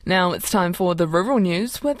Now it's time for the rural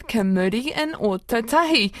news with Kim Moody in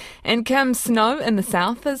Ōtautahi. And Kim, snow in the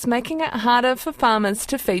south is making it harder for farmers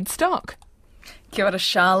to feed stock. Kia ora,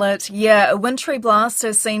 Charlotte. Yeah, a wintry blast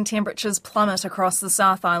has seen temperatures plummet across the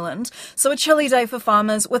South Island, so a chilly day for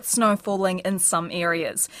farmers with snow falling in some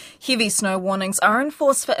areas. Heavy snow warnings are in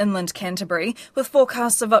force for inland Canterbury, with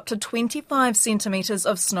forecasts of up to 25 centimetres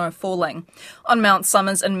of snow falling. On Mount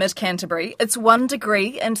Somers in mid-Canterbury, it's 1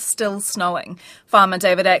 degree and still snowing. Farmer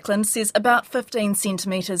David Ackland says about 15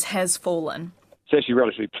 centimetres has fallen. It's actually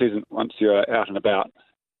relatively pleasant once you're out and about.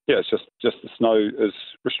 Yeah, it's just the snow is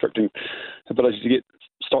restricting the ability to get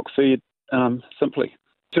stock fed simply.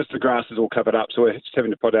 Just the grass is all covered up, so we're just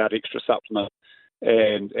having to put out extra supplement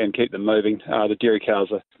and keep them moving. The dairy cows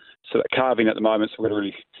are sort of calving at the moment, so we're going to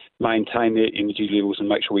really maintain their energy levels and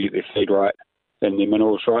make sure we get their feed right and their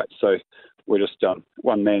minerals right. So we're just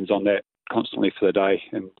one man's on that constantly for the day,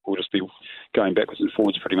 and we'll just be going backwards and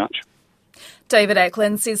forwards pretty much. David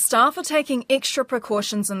Ackland says staff are taking extra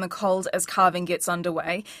precautions in the cold as calving gets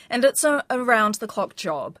underway, and it's a around-the-clock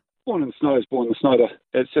job. Born in the snow is born in the snow.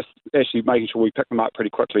 It's just actually making sure we pick them up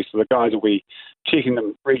pretty quickly. So the guys will be checking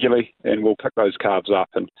them regularly, and we'll pick those calves up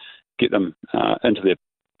and get them into their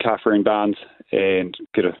calf rearing barns and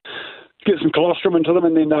get some colostrum into them,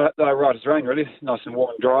 and then they're right as rain, really, nice and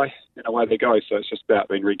warm and dry, and away they go. So it's just about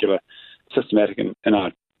being regular, systematic in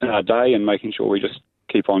our day, and making sure we just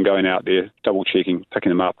keep on going out there, double-checking, picking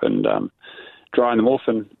them up and drying them off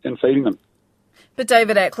and feeding them. But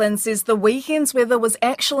David Ackland says the weekend's weather was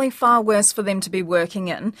actually far worse for them to be working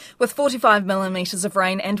in, with 45 millimetres of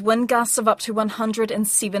rain and wind gusts of up to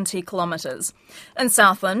 170 kilometres. In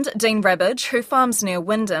Southland, Dean Rabbage, who farms near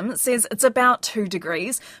Wyndham, says it's about 2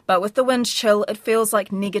 degrees, but with the wind chill, it feels like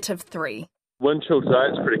 -3. Wind chill today,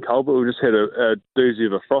 it's pretty cold, but we just had a doozy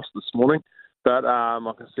of a frost this morning. But I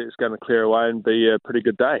can see it's going to clear away and be a pretty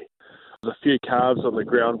good day. There's a few calves on the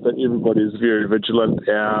ground, but everybody's very vigilant,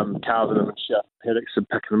 calving them in sharp paddocks and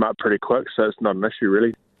picking them up pretty quick, so it's not an issue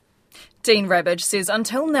really. Dean Rabbage says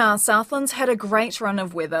until now, Southland's had a great run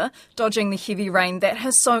of weather, dodging the heavy rain that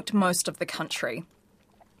has soaked most of the country.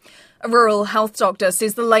 A rural health doctor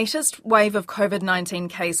says the latest wave of COVID-19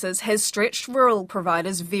 cases has stretched rural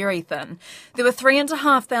providers very thin. There were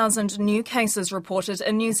 3,500 new cases reported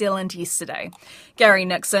in New Zealand yesterday. Gary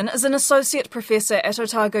Nixon is an associate professor at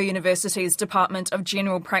Otago University's Department of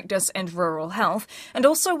General Practice and Rural Health and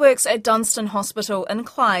also works at Dunstan Hospital in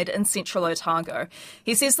Clyde in central Otago.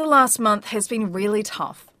 He says the last month has been really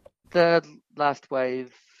tough. The last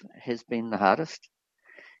wave has been the hardest.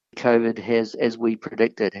 COVID has, as we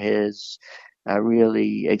predicted, has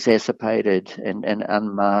really exacerbated and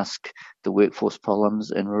unmasked the workforce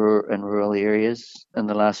problems in rural areas in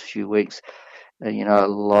the last few weeks. A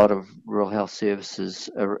lot of rural health services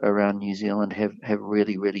around New Zealand have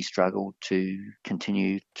really, really struggled to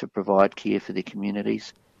continue to provide care for their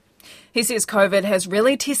communities. He says COVID has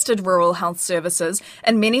really tested rural health services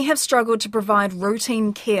and many have struggled to provide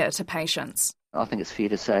routine care to patients. I think it's fair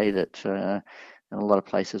to say that in a lot of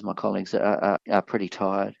places, my colleagues are pretty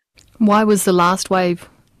tired. Why was the last wave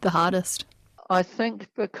the hardest? I think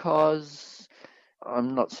because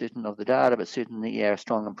I'm not certain of the data, but certainly our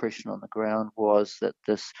strong impression on the ground was that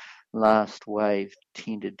this last wave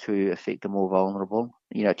tended to affect the more vulnerable,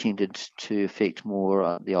 tended to affect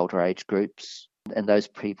more the older age groups and those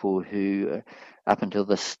people who up until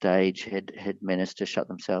this stage had managed to shut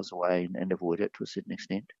themselves away and avoid it to a certain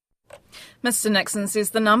extent. Mr Nixon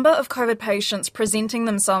says the number of COVID patients presenting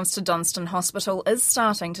themselves to Dunstan Hospital is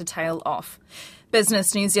starting to tail off.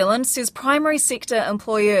 Business New Zealand says primary sector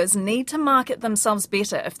employers need to market themselves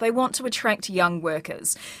better if they want to attract young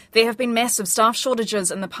workers. There have been massive staff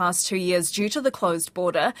shortages in the past 2 years due to the closed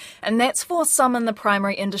border, and that's forced some in the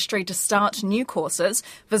primary industry to start new courses,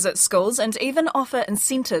 visit schools, and even offer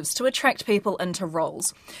incentives to attract people into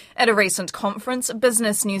roles. At a recent conference,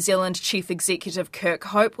 Business New Zealand Chief Executive Kirk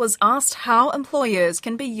Hope was asked how employers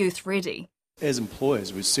can be youth ready. As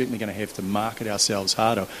employers, we're certainly going to have to market ourselves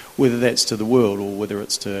harder, whether that's to the world or whether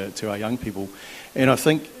it's to our young people. And I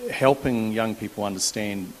think helping young people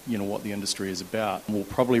understand, what the industry is about will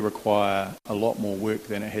probably require a lot more work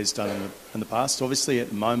than it has done in the past. Obviously, at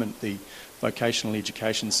the moment, the vocational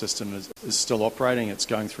education system is still operating. It's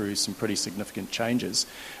going through some pretty significant changes.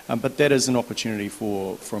 But that is an opportunity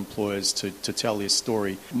for employers to tell their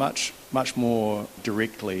story much much more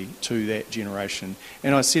directly to that generation.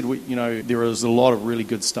 And I said, there is a lot of really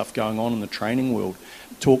good stuff going on in the training world.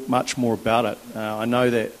 Talk much more about it. I know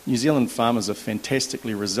that New Zealand farmers are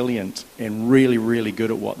fantastically resilient and really, really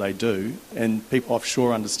good at what they do, and people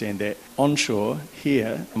offshore understand that. Onshore,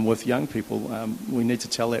 here, and with young people, we need to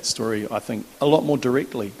tell that story, I think, a lot more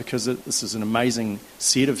directly, because this is an amazing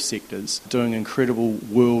set of sectors doing incredible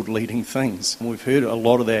world-leading things. And we've heard a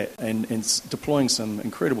lot of that and deploying some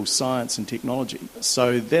incredible science and technology.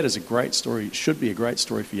 So that is a great story. It should be a great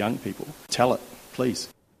story for young people. Tell it, please.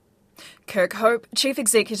 Kirk Hope, Chief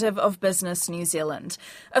Executive of Business New Zealand.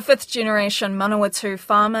 A fifth-generation Manawatu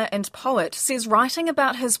farmer and poet says writing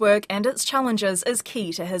about his work and its challenges is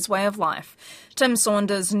key to his way of life. Tim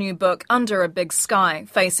Saunders' new book, Under a Big Sky,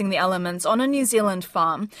 Facing the Elements on a New Zealand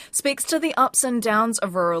Farm, speaks to the ups and downs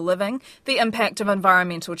of rural living, the impact of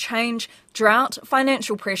environmental change, drought,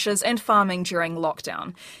 financial pressures and farming during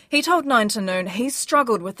lockdown. He told 9 to Noon he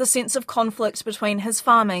struggled with the sense of conflict between his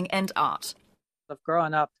farming and art. I've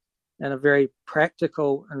grown up in a very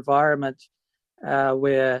practical environment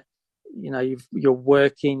where, you're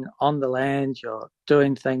working on the land, you're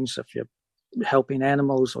doing things, if you're helping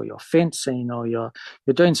animals or you're fencing or you're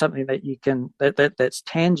doing something that you can, that's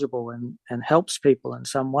tangible and helps people in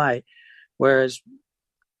some way. Whereas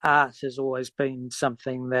art has always been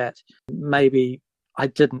something that maybe I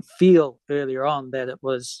didn't feel earlier on that it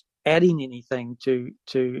was adding anything to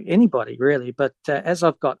anybody really. But as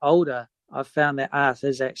I've got older, I've found that art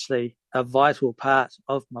is actually a vital part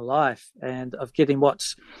of my life and of getting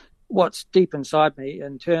what's deep inside me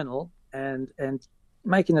internal and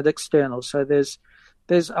making it external. So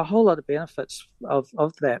there's a whole lot of benefits of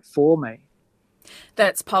that for me.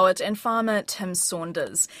 That's poet and farmer Tim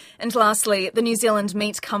Saunders. And lastly, the New Zealand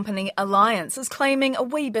Meat Company Alliance is claiming a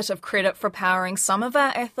wee bit of credit for powering some of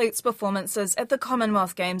our athletes' performances at the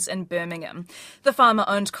Commonwealth Games in Birmingham. The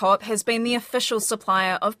farmer-owned co-op has been the official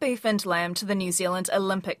supplier of beef and lamb to the New Zealand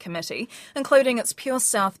Olympic Committee, including its Pure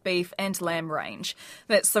South beef and lamb range.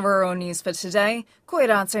 That's the rural news for today. Koe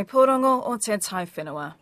rā te pōrongo o te tai whenua.